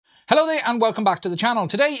Hello there and welcome back to the channel.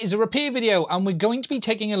 Today is a repair video and we're going to be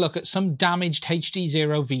taking a look at some damaged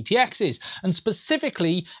HDZero VTXs and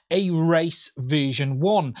specifically a race version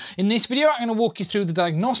 1. In this video I'm going to walk you through the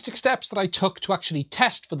diagnostic steps that I took to actually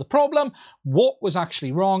test for the problem, what was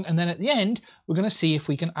actually wrong, and then at the end we're going to see if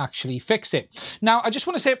we can actually fix it. Now I just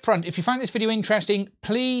want to say up front, if you find this video interesting,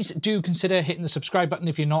 please do consider hitting the subscribe button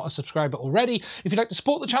if you're not a subscriber already. If you'd like to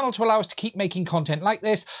support the channel to allow us to keep making content like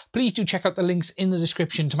this, please do check out the links in the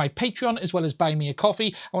description to my Patreon as well as buy me a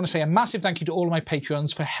coffee. I want to say a massive thank you to all of my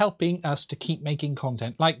Patreons for helping us to keep making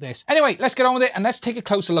content like this. Anyway, let's get on with it and let's take a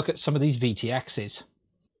closer look at some of these VTXs.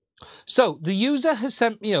 So the user has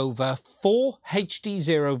sent me over 4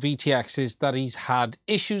 HDZero VTXs that he's had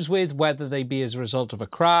issues with, whether they be as a result of a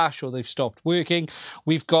crash or they've stopped working.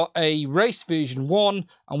 We've got a race version 1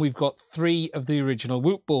 and we've got 3 of the original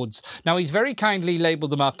Whoop boards. Now he's very kindly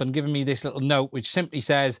labelled them up and given me this little note which simply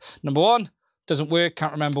says, number 1, doesn't work,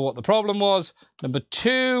 can't remember what the problem was. Number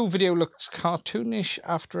 2, video looks cartoonish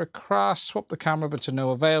after a crash, swap the camera but to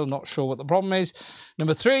no avail, not sure what the problem is.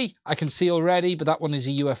 Number 3, I can see already, but that one is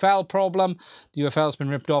a UFL problem. The UFL's been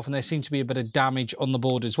ripped off and there seems to be a bit of damage on the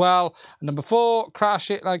board as well. And number 4,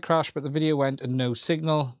 crash it like crash, but the video went and no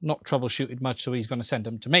signal, not troubleshooted much, so he's going to send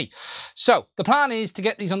them to me. So the plan is to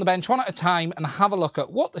get these on the bench one at a time and have a look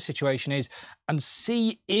at what the situation is and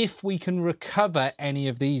see if we can recover any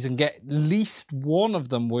of these and get at least one of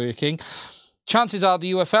them working. Chances are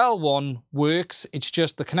the UFL one works, it's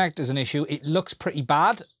just the connector's an issue. It looks pretty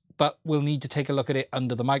bad, but we'll need to take a look at it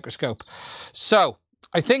under the microscope. So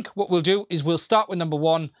I think what we'll do is we'll start with number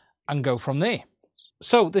 1 and go from there.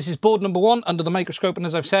 So this is board number 1 under the microscope, and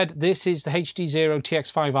as I've said, this is the HDZero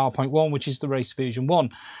TX5R.1, which is the race version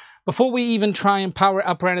 1. Before we even try and power it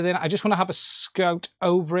up or anything, I just want to have a scout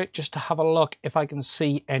over it just to have a look if I can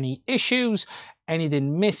see any issues,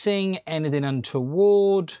 anything missing, anything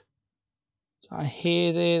untoward. I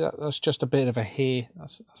hear there, that's just a bit of a hair.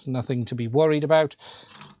 That's nothing to be worried about.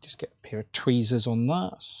 Just get a pair of tweezers on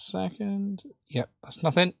that a second. Yep, that's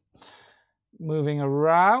nothing. Moving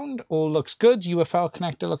around, all looks good. UFL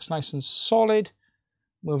connector looks nice and solid.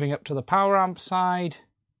 Moving up to the power amp side.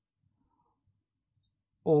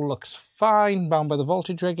 All looks fine, bound by the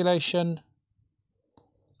voltage regulation.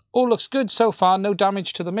 All looks good so far. No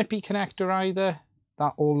damage to the MIPI connector either.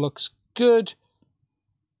 That all looks good.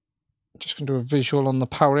 I'm just going to do a visual on the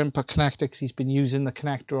power input connector because he's been using the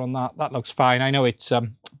connector on that. That looks fine. I know it's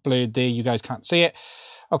blurred there. You guys can't see it.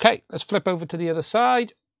 Okay, let's flip over to the other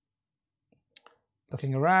side.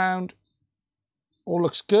 Looking around. All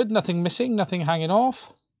looks good. Nothing missing. Nothing hanging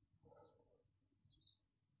off.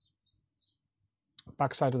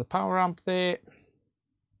 Back side of the power amp there.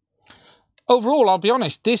 Overall, I'll be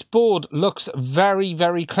honest, this board looks very,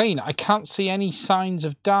 very clean. I can't see any signs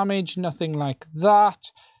of damage, nothing like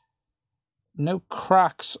that. No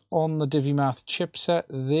cracks on the DiviMath chipset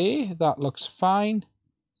there. That looks fine.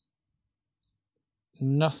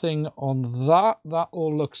 Nothing on that. That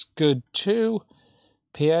all looks good too.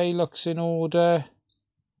 PA looks in order.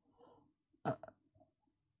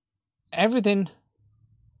 Everything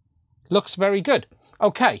looks very good.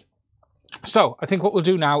 Okay, so I think what we'll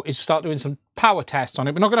do now is start doing some power tests on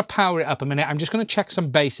it. We're not going to power it up a minute. I'm just going to check some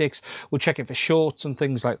basics. We'll check it for shorts and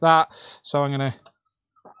things like that. So I'm going to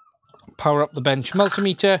power up the bench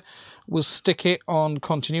multimeter. We'll stick it on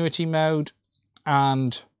continuity mode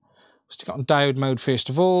and stick it on diode mode first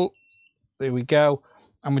of all. There we go.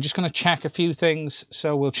 And we're just going to check a few things.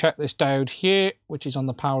 So we'll check this diode here, which is on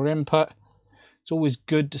the power input. It's always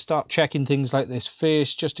good to start checking things like this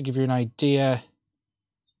first, just to give you an idea.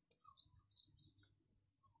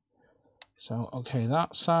 So, okay,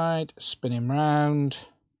 that side, spinning round.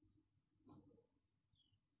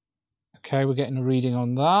 Okay, we're getting a reading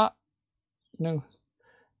on that.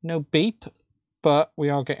 No beep, but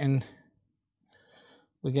we're getting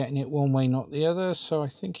it one way, not the other. So I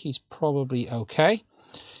think he's probably okay.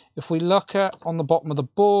 If we look at on the bottom of the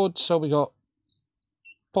board, so we got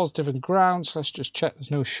positive and ground. So let's just check there's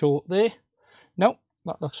no short there. Nope,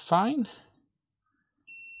 that looks fine.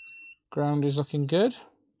 Ground is looking good.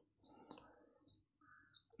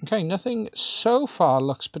 Okay, nothing so far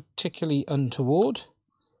looks particularly untoward.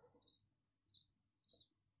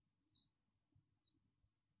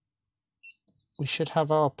 We should have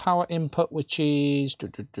our power input, which is,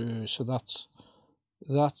 so that's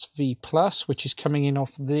V+, which is coming in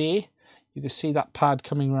off there. You can see that pad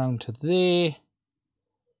coming around to there,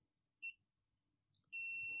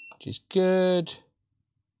 which is good.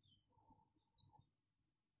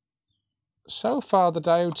 So far the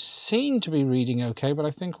diodes seem to be reading okay, but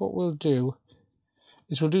I think what we'll do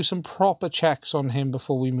is we'll do some proper checks on him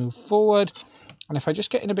before we move forward. And if I just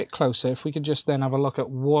get in a bit closer, if we could just then have a look at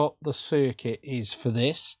what the circuit is for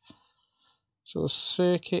this. So the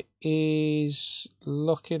circuit is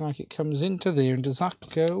looking like it comes into there. And does that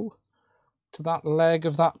go to that leg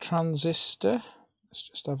of that transistor? Let's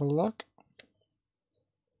just have a look.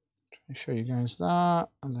 Try to show you guys that.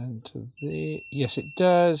 And then to the... Yes, it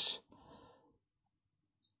does.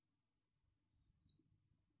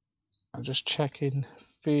 I'm just checking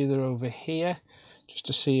further over here just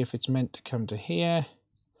to see if it's meant to come to here.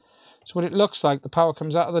 So what it looks like, the power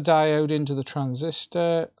comes out of the diode into the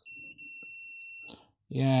transistor.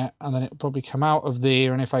 Yeah, and then it'll probably come out of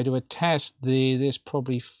there. And if I do a test there, this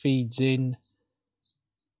probably feeds in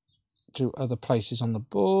to other places on the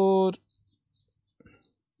board.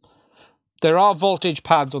 There are voltage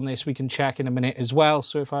pads on this we can check in a minute as well.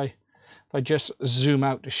 So if I just zoom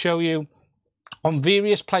out to show you, on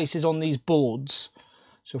various places on these boards,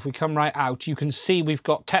 so if we come right out, you can see we've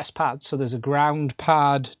got test pads. So there's a ground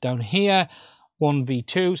pad down here,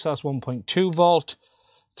 1V2, so that's 1.2 volt,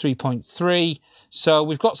 3.3. So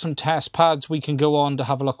we've got some test pads we can go on to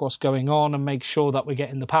have a look what's going on and make sure that we're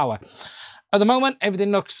getting the power. At the moment,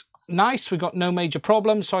 everything looks nice. We've got no major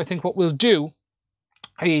problems. So I think what we'll do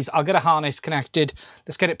is I'll get a harness connected.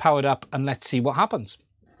 Let's get it powered up and let's see what happens.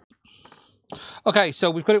 Okay,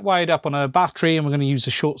 so we've got it wired up on a battery and we're going to use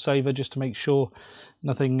a short saver just to make sure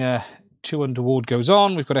nothing too untoward goes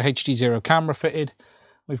on. We've got a HDZero camera fitted.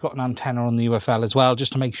 We've got an antenna on the UFL as well,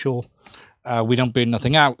 just to make sure we don't burn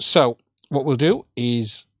nothing out. So what we'll do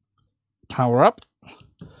is power up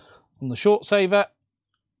on the short saver.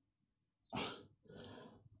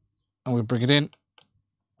 And we'll bring it in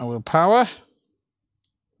and we'll power.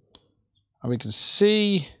 And we can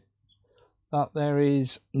see that there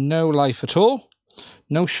is no life at all,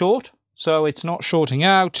 no short, so it's not shorting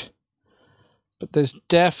out, but there's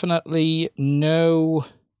definitely no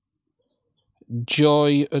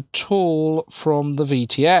joy at all from the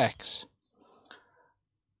VTX.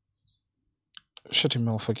 Shut him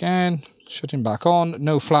off again, shut him back on,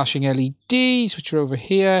 no flashing LEDs, which are over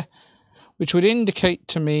here, which would indicate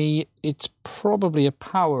to me it's probably a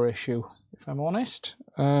power issue, if I'm honest.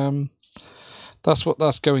 That's what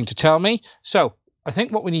that's going to tell me. So I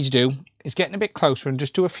think what we need to do is get in a bit closer and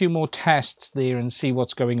just do a few more tests there and see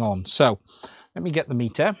what's going on. So let me get the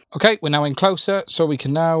meter. Okay, we're now in closer, so we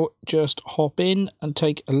can now just hop in and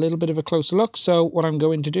take a little bit of a closer look. So what I'm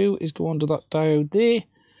going to do is go onto that diode there,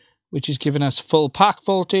 which is giving us full pack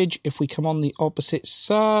voltage. If we come on the opposite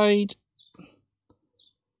side,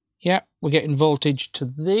 yeah, we're getting voltage to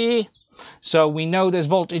there. So we know there's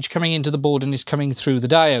voltage coming into the board and is coming through the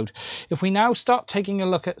diode. If we now start taking a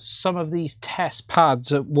look at some of these test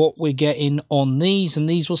pads, at what we're getting on these, and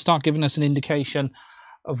these will start giving us an indication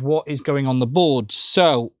of what is going on the board.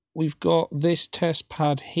 So we've got this test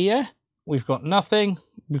pad here. We've got nothing.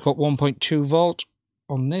 We've got 1.2 volt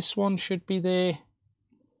on this one, should be there.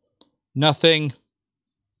 Nothing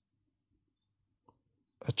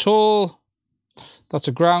at all. That's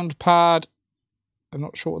a ground pad. I'm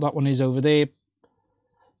not sure what that one is over there.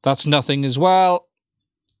 That's nothing as well.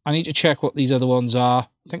 I need to check what these other ones are.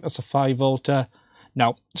 I think that's a 5 volter.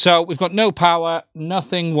 No. So we've got no power,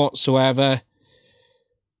 nothing whatsoever.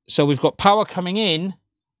 So we've got power coming in,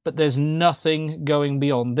 but there's nothing going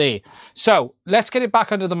beyond there. So let's get it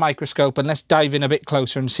back under the microscope and let's dive in a bit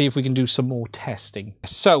closer and see if we can do some more testing.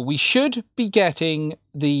 So we should be getting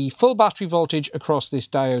the full battery voltage across this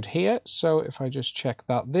diode here. So if I just check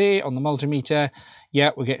that there on the multimeter, yeah,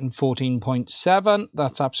 we're getting 14.7.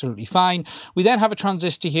 That's absolutely fine. We then have a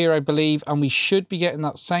transistor here, I believe, and we should be getting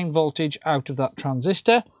that same voltage out of that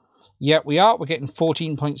transistor. Yeah, we are. We're getting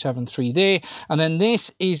 14.73 there. And then this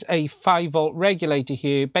is a 5 volt regulator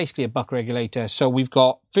here, basically a buck regulator. So we've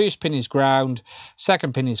got first pin is ground,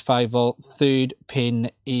 second pin is 5 volt, third pin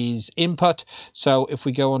is input. So if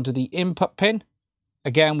we go onto the input pin,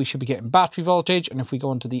 again, we should be getting battery voltage. And if we go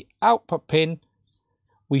onto the output pin,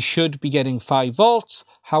 we should be getting 5 volts.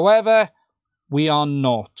 However, we are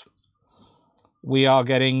not. We are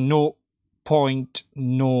getting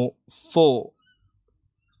 0.04.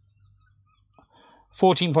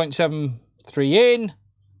 14.73 in,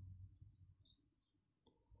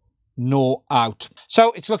 no out.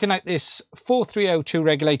 So it's looking like this 4302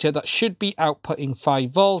 regulator that should be outputting 5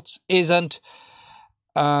 volts isn't,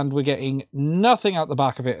 and we're getting nothing out the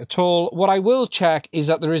back of it at all. What I will check is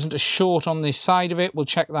that there isn't a short on this side of it. We'll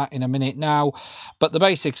check that in a minute now, but the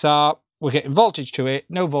basics are we're getting voltage to it,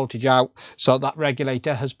 no voltage out, so that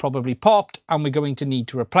regulator has probably popped and we're going to need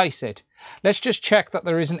to replace it. Let's just check that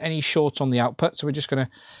there isn't any shorts on the output. So we're just going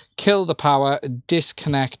to kill the power,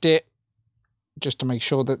 disconnect it. just to make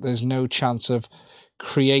sure that there's no chance of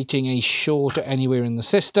creating a short anywhere in the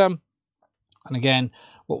system. And again,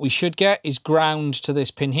 what we should get is ground to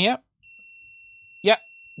this pin here. Yep,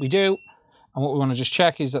 we do. And what we want to just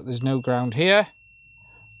check is that there's no ground here.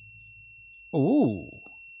 Ooh.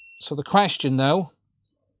 So the question though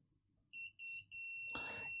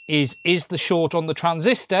is the short on the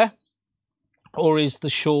transistor or is the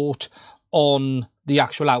short on the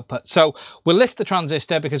actual output? So we'll lift the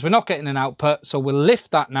transistor because we're not getting an output. So we'll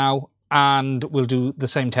lift that now and we'll do the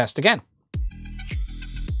same test again.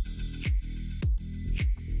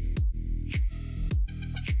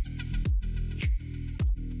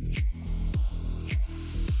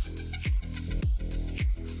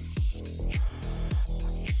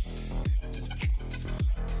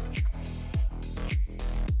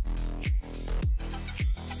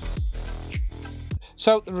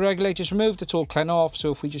 So the regulator's removed, it's all clean off.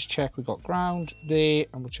 So if we just check, we've got ground there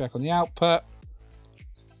and we'll check on the output.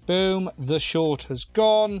 Boom, the short has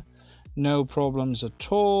gone. No problems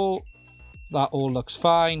at all. That all looks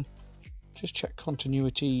fine. Just check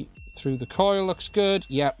continuity through the coil, looks good.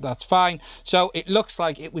 Yep, that's fine. So it looks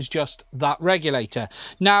like it was just that regulator.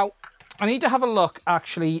 Now, I need to have a look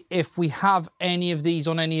actually if we have any of these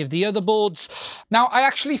on any of the other boards. Now I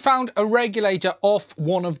actually found a regulator off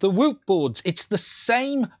one of the Whoop boards. It's the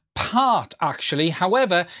same part actually,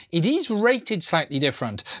 however it is rated slightly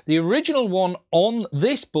different. The original one on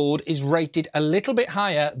this board is rated a little bit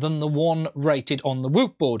higher than the one rated on the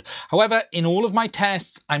Whoop board. However, in all of my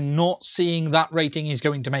tests I'm not seeing that rating is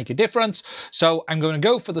going to make a difference, so I'm going to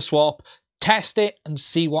go for the swap, test it and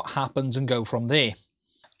see what happens and go from there.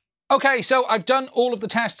 Okay, so I've done all of the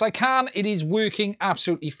tests I can. It is working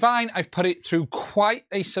absolutely fine. I've put it through quite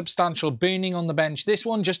a substantial burning on the bench, this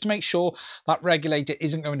one, just to make sure that regulator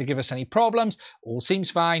isn't going to give us any problems. All seems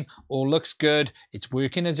fine, all looks good. It's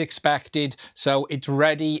working as expected, so it's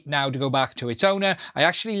ready now to go back to its owner. I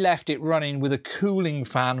actually left it running with a cooling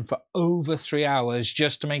fan for over 3 hours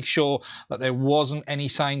just to make sure that there wasn't any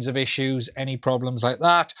signs of issues, any problems like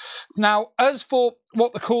that. Now, as for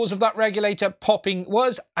what the cause of that regulator popping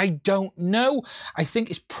was, I don't know. I think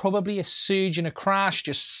it's probably a surge in a crash,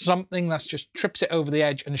 just something that's just trips it over the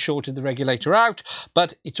edge and shorted the regulator out.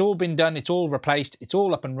 But it's all been done, it's all replaced, it's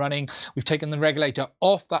all up and running. We've taken the regulator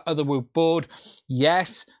off that other Whoop board.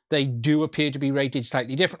 Yes, they do appear to be rated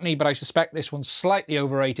slightly differently, but I suspect this one's slightly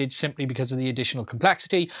overrated simply because of the additional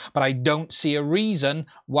complexity, but I don't see a reason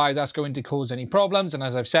why that's going to cause any problems. And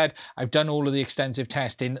as I've said, I've done all of the extensive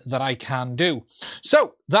testing that I can do.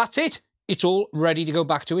 So that's it. It's all ready to go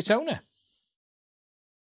back to its owner.